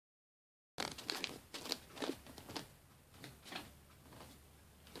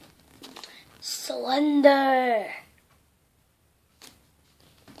Slender.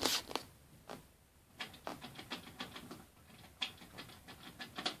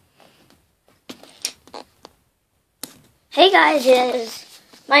 Hey guys, it is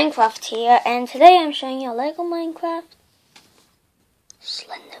Minecraft here, and today I'm showing you a Lego Minecraft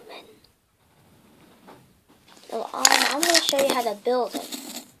Slenderman. So, I'm going to show you how to build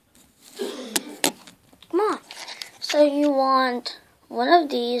it. Come on. So you want one of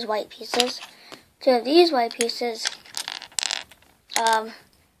these white pieces, two of these white pieces,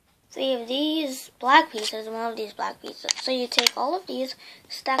 three of these black pieces, and one of these black pieces. So you take all of these,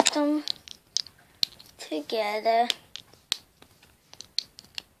 stack them together,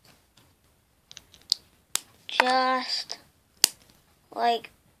 just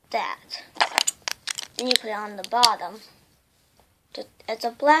like that. Then you put it on the bottom. It's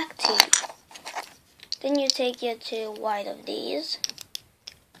a black tube. Then you take your two white of these.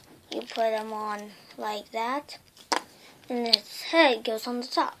 You put them on like that. And its head goes on the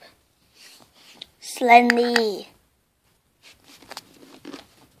top. Slendy.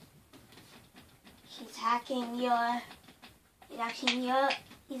 He's hacking your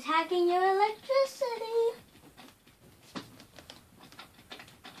electricity.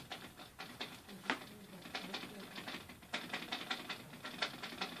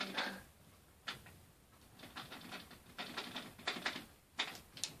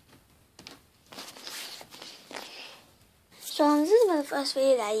 So this is my first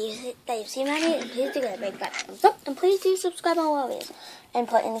video that you've seen on it. Please do give it a big thumbs up, and please do subscribe on all videos. And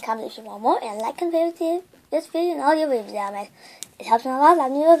put in the comments if you want more, and like and favorite this video and all your videos that I make. It helps me a lot.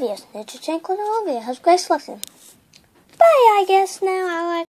 Love new videos. Hit your channel and all videos. Have a great selection. Bye, I guess now.